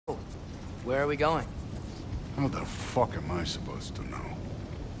Where are we going? How the fuck am I supposed to know?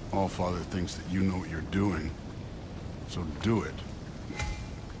 Allfather thinks that you know what you're doing, so do it.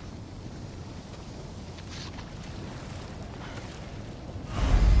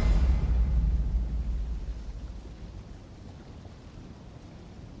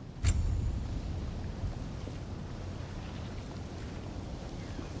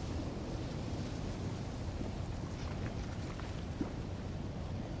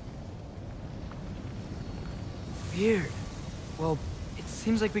 Weird. Well, it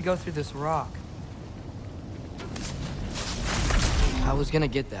seems like we go through this rock. I was gonna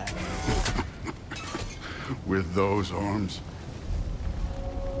get that. With those arms?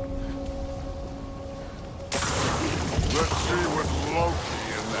 Let's see what's Loki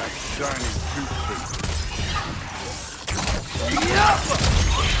in that shiny toothpick.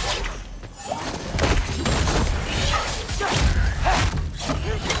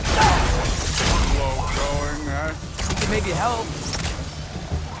 Slow going, huh? Could maybe help.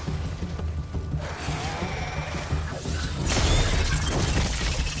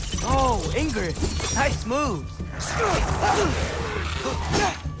 Oh, Ingrid! Nice moves!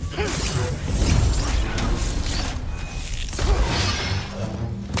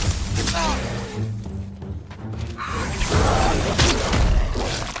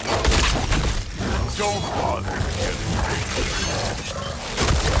 Don't bother getting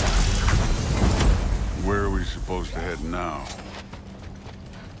Where are we supposed to head now?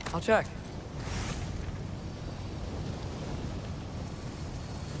 I'll check.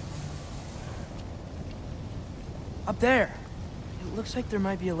 Up there. It looks like there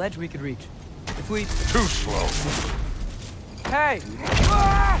might be a ledge we could reach. If we... Too slow. Hey!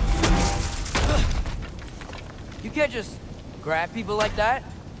 You can't just grab people like that.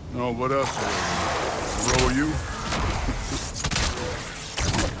 No, what else? Throw you?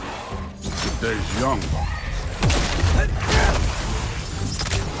 The day's young.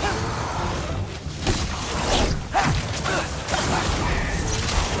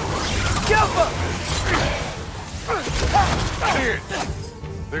 Jump up! Kid,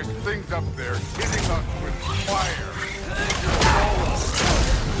 there's things up there hitting us with fire.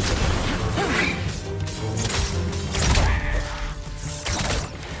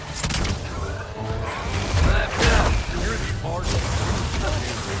 You're the artist.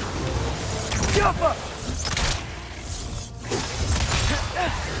 Jump up!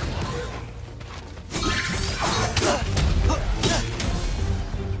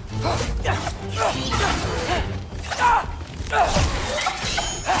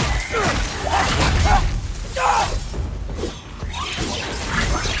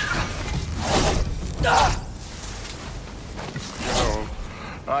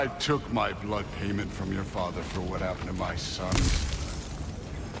 I took my blood payment from your father for what happened to my sons,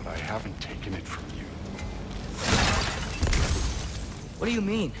 but I haven't taken it from you. What do you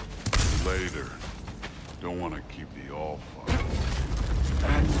mean? Later. Don't want to keep the All-Father.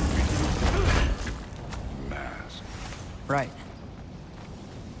 Mask. Right.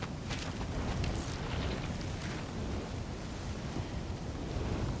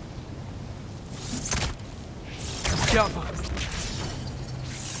 Jump up.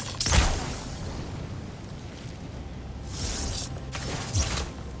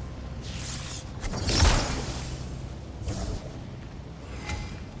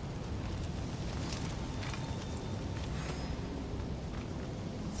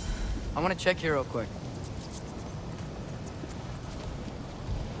 I want to check here real quick.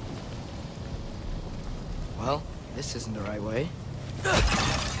 Well, this isn't the right way.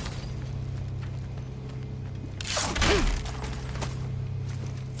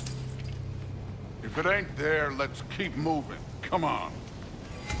 If it ain't there, let's keep moving. Come on.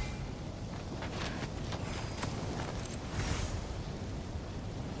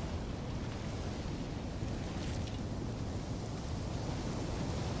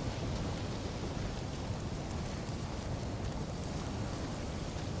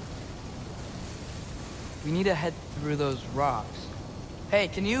 We need to head through those rocks. Hey,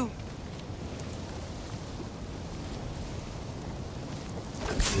 can you...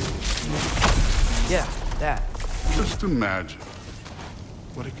 Yeah, that. Just imagine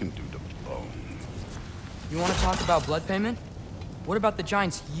what it can do to bone. You want to talk about blood payment? What about the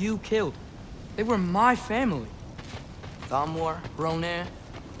giants you killed? They were my family. Thamur, Ronir,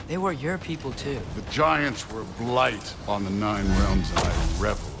 they were your people too. The giants were blight on the 9 realms, and I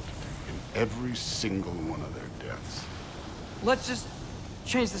reveled in every single one of their deaths. Let's just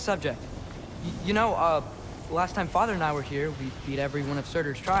change the subject. You know, last time Father and I were here, we beat every one of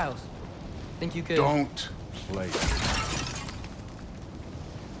Surtur's trials. Think you could... Don't play.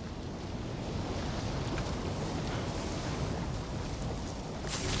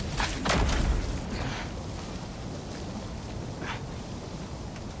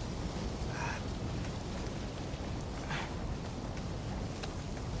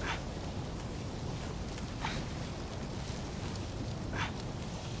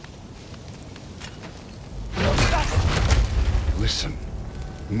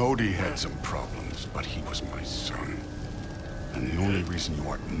 Modi had some problems, but he was my son. And the only reason you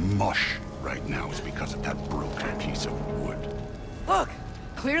aren't mush right now is because of that broken piece of wood. Look!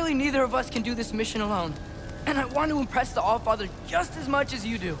 Clearly neither of us can do this mission alone. And I want to impress the Allfather just as much as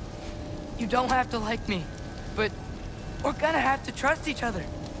you do. You don't have to like me, but we're gonna have to trust each other.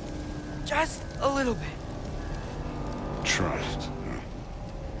 Just a little bit. Trust.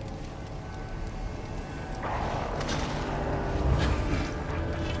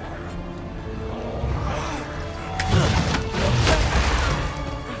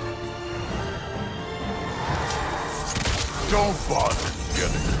 Don't bother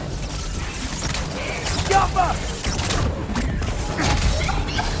getting it. Yappa!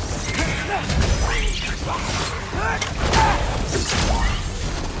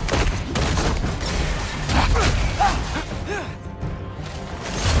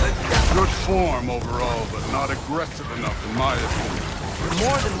 Good form overall, but not aggressive enough in my opinion. You're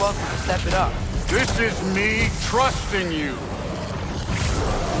more than welcome to step it up. This is me trusting you.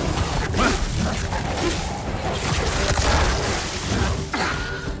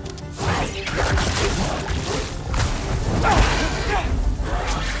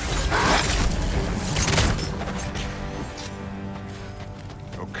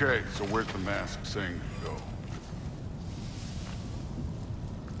 Okay, so where's the mask saying to go?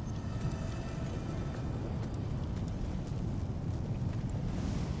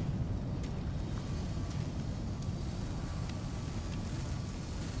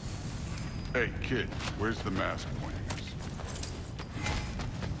 Hey, kid, where's the mask pointing us?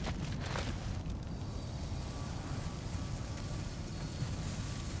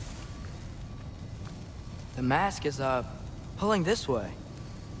 The mask is, pulling this way.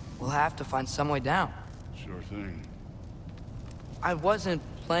 We'll have to find some way down. Sure thing. I wasn't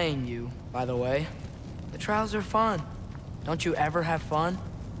playing you, by the way. The trials are fun. Don't you ever have fun?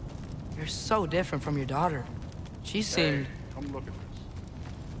 You're so different from your daughter. She seemed... Hey, come look at this.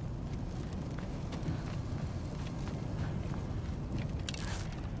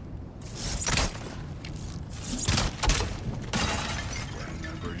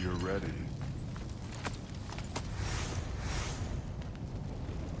 Whenever you're ready.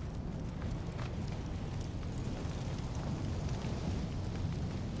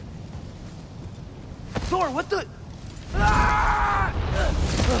 Thor, what the... Ah!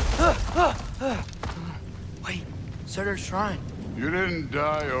 Wait, Surtur's shrine. You didn't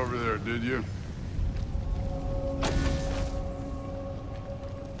die over there, did you?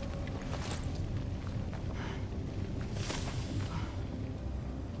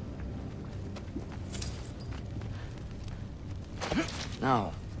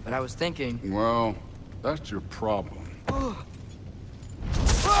 No, but I was thinking... Well, that's your problem.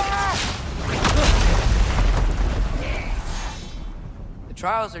 The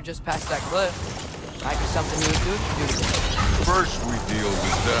trials are just past that cliff. Might be something you and Duke can do together. First we deal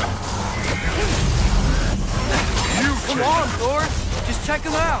with them. Come on, Thor! Just check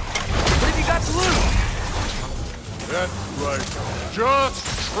them out! What have you got to lose? That's right. Just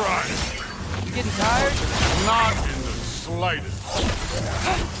try it. You getting tired? Not in the slightest.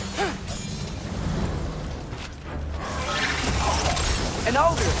 An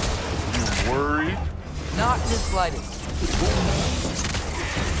ogre! You worried? Not in the slightest.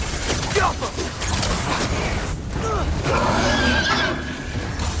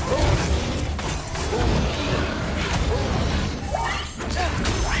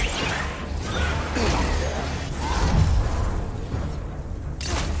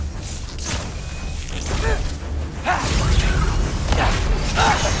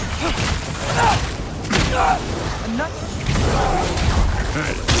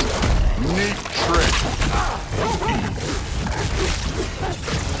 Hey, neat trick.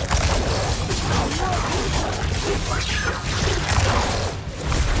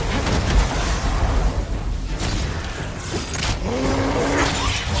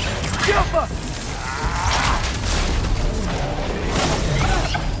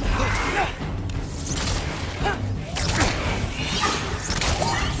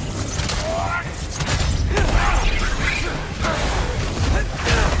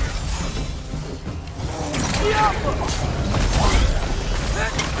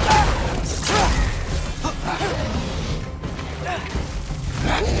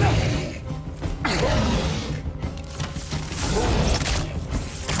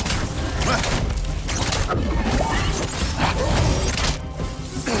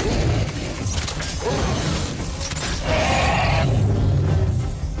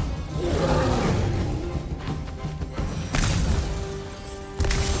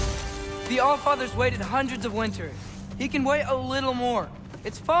 The Allfather's waited hundreds of winters. He can wait a little more.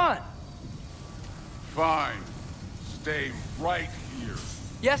 It's fun. Fine. Stay right here.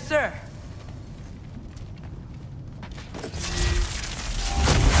 Yes, sir.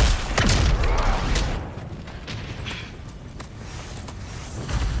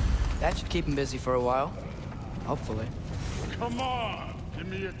 That should keep him busy for a while. Hopefully. Come on! Give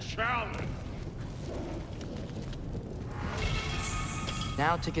me a challenge!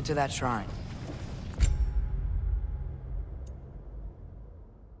 Now to get to that shrine.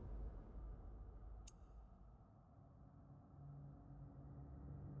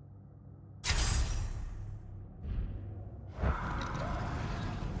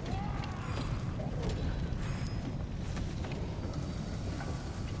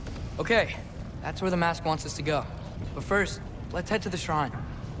 Okay, that's where the mask wants us to go. But first, let's head to the shrine.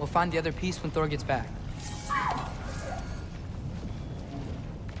 We'll find the other piece when Thor gets back.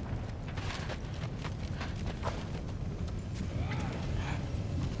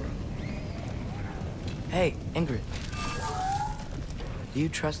 Hey, Ingrid. Do you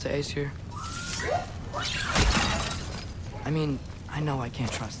trust the Æsir? I mean, I know I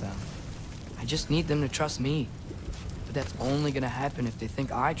can't trust them. I just need them to trust me. But that's only gonna happen if they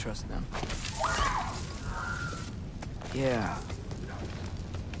think I trust them. Yeah.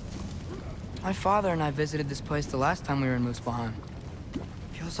 My father and I visited this place the last time we were in Muspelheim.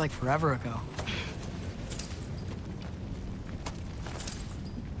 Feels like forever ago.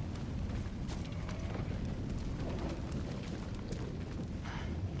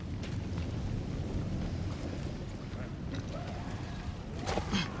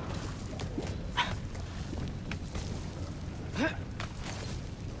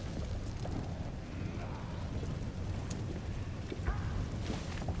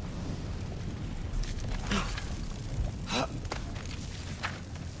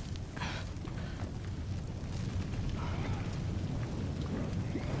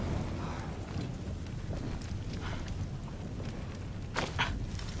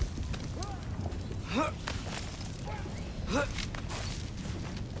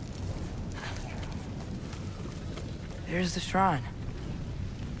 Here's the shrine.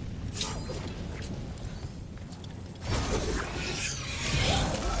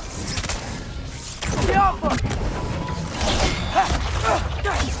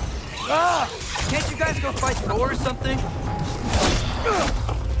 Can't you guys go fight Thor or something?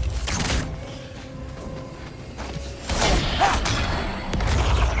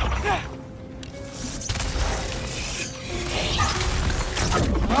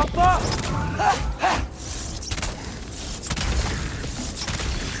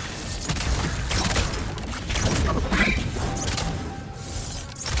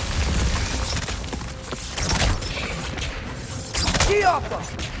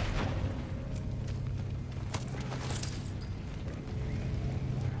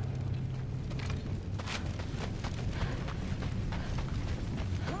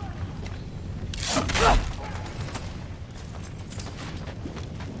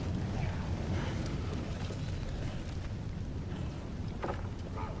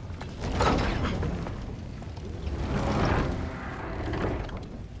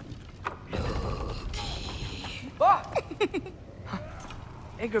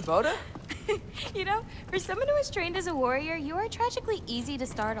 Boda? You know, for someone who was trained as a warrior, you are tragically easy to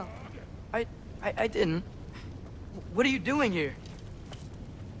startle. I didn't. What are you doing here?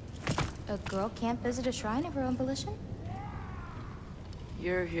 A girl can't visit a shrine of her own volition?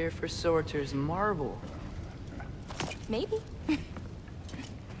 You're here for Sorter's marble. Maybe.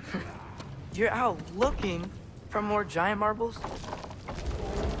 You're out looking for more giant marbles?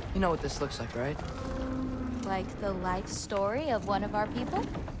 You know what this looks like, right? Like the life story of one of our people?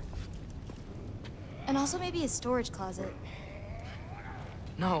 And also maybe a storage closet.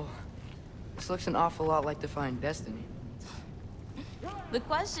 No. This looks an awful lot like Defying Destiny. The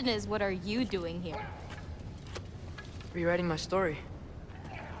question is, what are you doing here? Rewriting my story.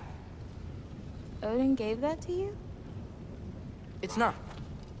 Odin gave that to you? It's not.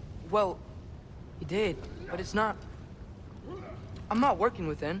 Well, he did, but it's not. I'm not working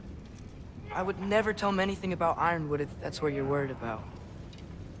with him. I would never tell him anything about Ironwood if that's what you're worried about.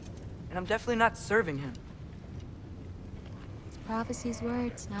 And I'm definitely not serving him. It's prophecy's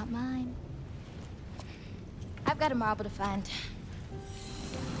words, not mine. I've got a marble to find.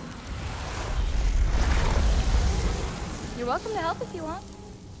 You're welcome to help if you want.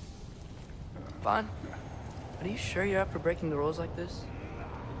 Fine. But are you sure you're up for breaking the rules like this?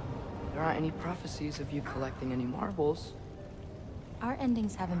 There aren't any prophecies of you collecting any marbles. Our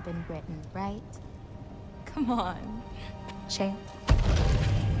endings haven't been written, right? Come on, champ.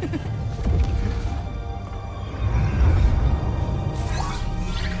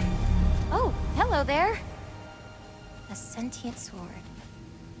 hello there. A sentient sword.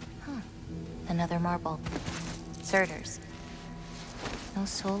 Huh. Another marble. Surtur's. No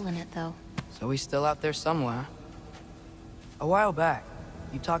soul in it, though. So he's still out there somewhere. A while back,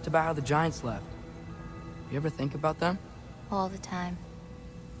 you talked about how the giants left. You ever think about them? All the time.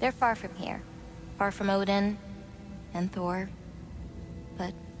 They're far from here. Far from Odin and Thor.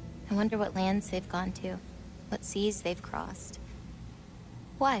 But I wonder what lands they've gone to. What seas they've crossed.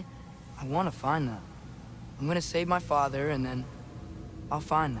 Why? I want to find them. I'm gonna save my father, and then I'll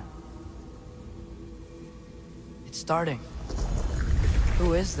find them. It's starting.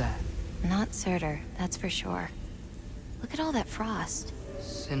 Who is that? Not Surtur, that's for sure. Look at all that frost.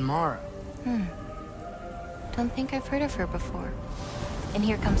 Sinmara. Don't think I've heard of her before. And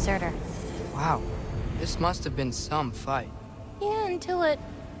here comes Surtur. Wow. This must have been some fight. Yeah, until it...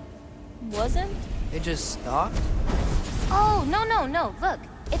 wasn't? It just stopped? Oh, no. Look,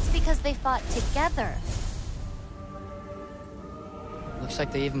 it's because they fought together. Looks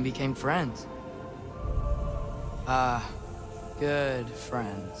like they even became friends. Good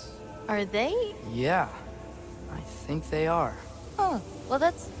friends. Are they? Yeah, I think they are. Oh, well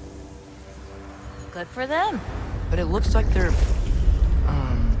that's... good for them. But it looks like their,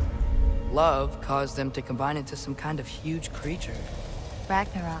 love caused them to combine into some kind of huge creature.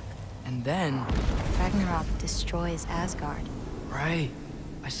 Ragnarok. And then... Ragnarok destroys Asgard. Right.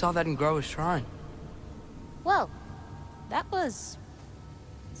 I saw that in Groa's shrine. Well, that was...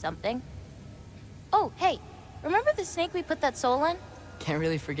 something. Oh, hey, remember the snake we put that soul in? Can't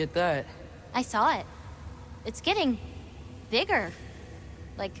really forget that. I saw it. It's getting... bigger.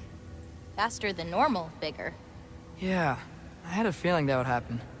 Like, faster than normal bigger. Yeah, I had a feeling that would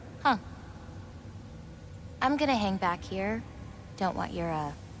happen. Huh. I'm gonna hang back here. Don't want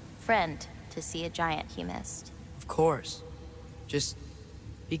your, friend to see a giant he missed. Of course. Just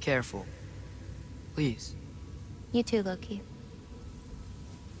be careful. Please. You too, Loki.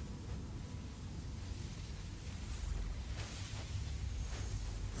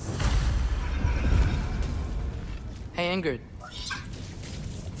 Hey, Ingrid.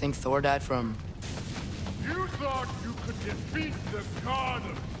 Think Thor died from... You thought you could defeat the god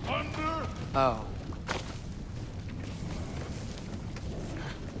of thunder? Oh.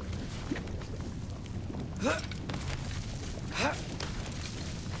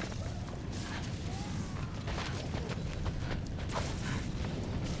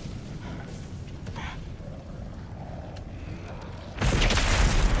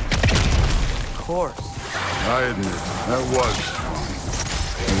 Of course. I admit, that was fun.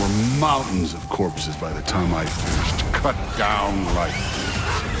 There were mountains of corpses by the time I finished, cut down like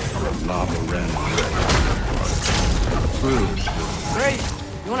lava ran through. Great!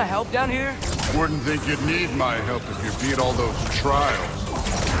 You wanna help down here? Wouldn't think you'd need my help if you beat all those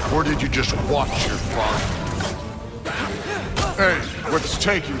trials. Or did you just watch your father? Hey, what's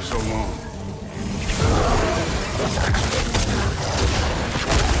taking so long?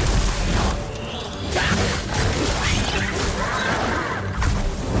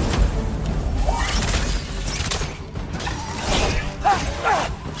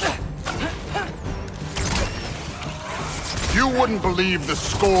 You wouldn't believe the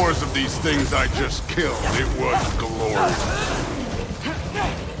scores of these things I just killed. It was glorious.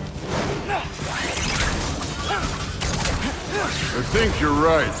 I think you're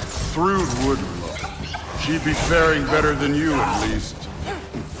right. Thrud would love. She'd be faring better than you, at least.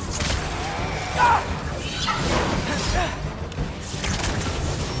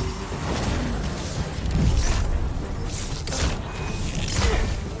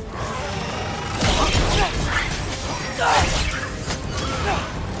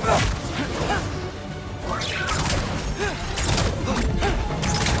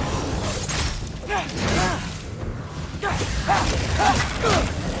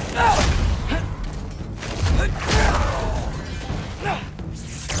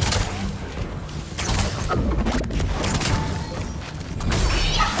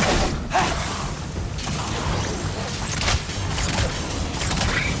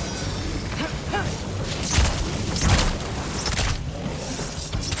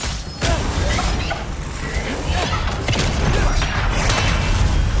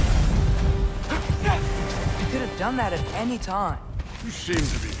 Done that at any time. You seem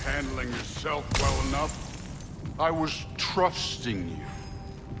to be handling yourself well enough. I was trusting you.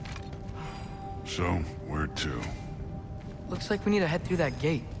 So, where to? Looks like we need to head through that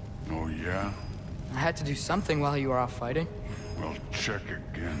gate. Oh, yeah? I had to do something while you were off fighting. Well, check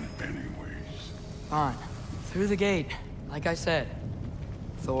again anyways. Fine. Through the gate, like I said.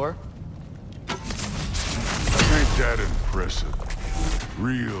 Thor? Ain't that impressive?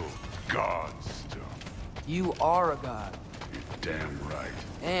 Real god stuff. You are a god. You're damn right.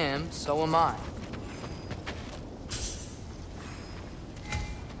 And so am I.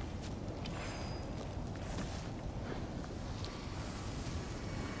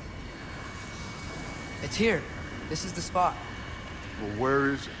 It's here. This is the spot. Well, where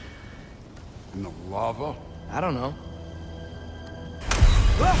is it? In the lava? I don't know.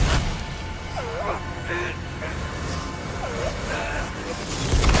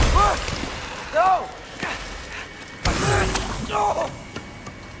 No! No!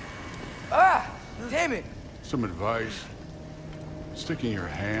 Ah! Damn it! Some advice. Sticking your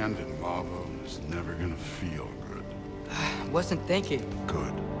hand in lava is never gonna feel good. Wasn't thinking.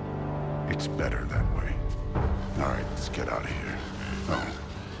 Good. It's better that way. All right, let's get out of here. Oh.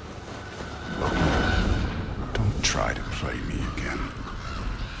 Look, don't try to play me again.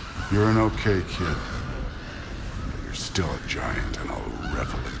 You're an okay kid. But you're still a giant, and I'll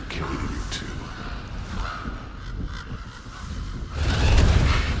revel in killing you too.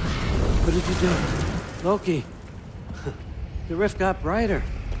 What did you do? Loki. The rift got brighter.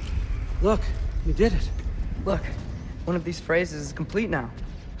 Look, you did it. Look, one of these phrases is complete now.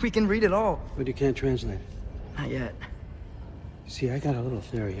 We can read it all. But you can't translate it. Not yet. See, I got a little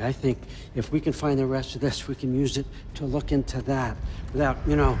theory. I think if we can find the rest of this, we can use it to look into that without,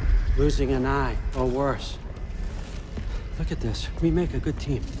 you know, losing an eye or worse. Look at this. We make a good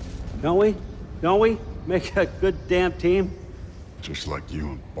team. Don't we? Don't we? Make a good damn team? Just like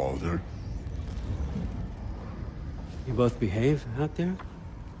you and Baldur. You both behave out there?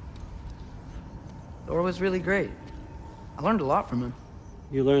 Thor was really great. I learned a lot from him.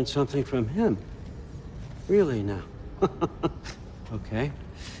 You learned something from him? Really now? Okay.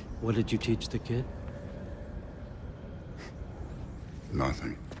 What did you teach the kid?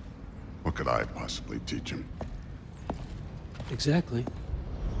 Nothing. What could I possibly teach him? Exactly.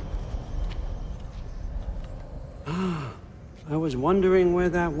 Ah, I was wondering where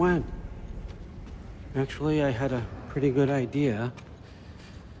that went. Actually, I had a pretty good idea.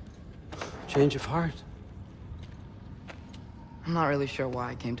 Change of heart. I'm not really sure why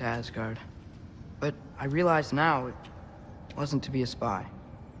I came to Asgard. But I realize now it wasn't to be a spy.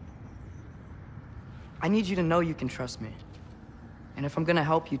 I need you to know you can trust me. And if I'm gonna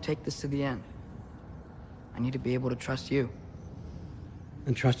help you take this to the end, I need to be able to trust you.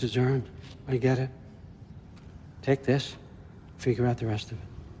 And trust is earned. I get it. Take this, figure out the rest of it.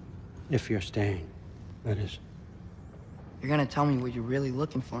 If you're staying, that is. You're gonna tell me what you're really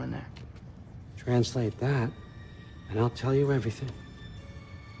looking for in there. Translate that, and I'll tell you everything.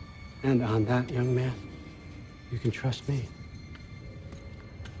 And on that, young man, you can trust me.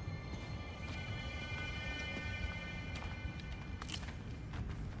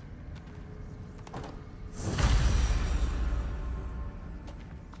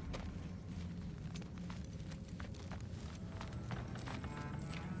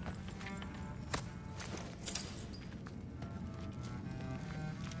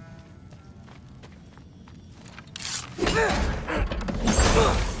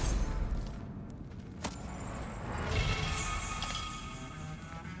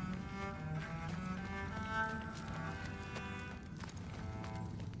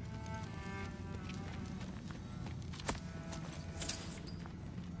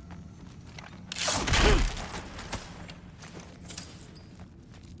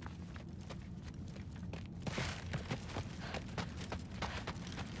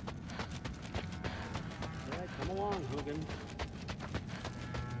 Come along, Hogan.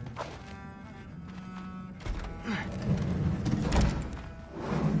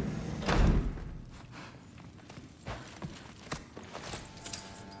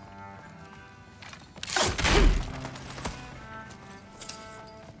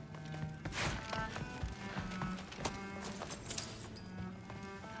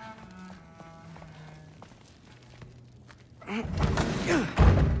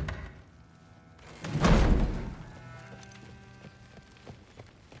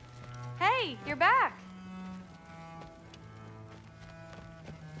 Hey, you're back.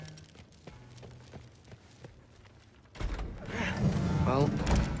 Well,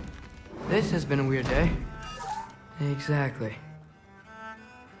 this has been a weird day. Exactly.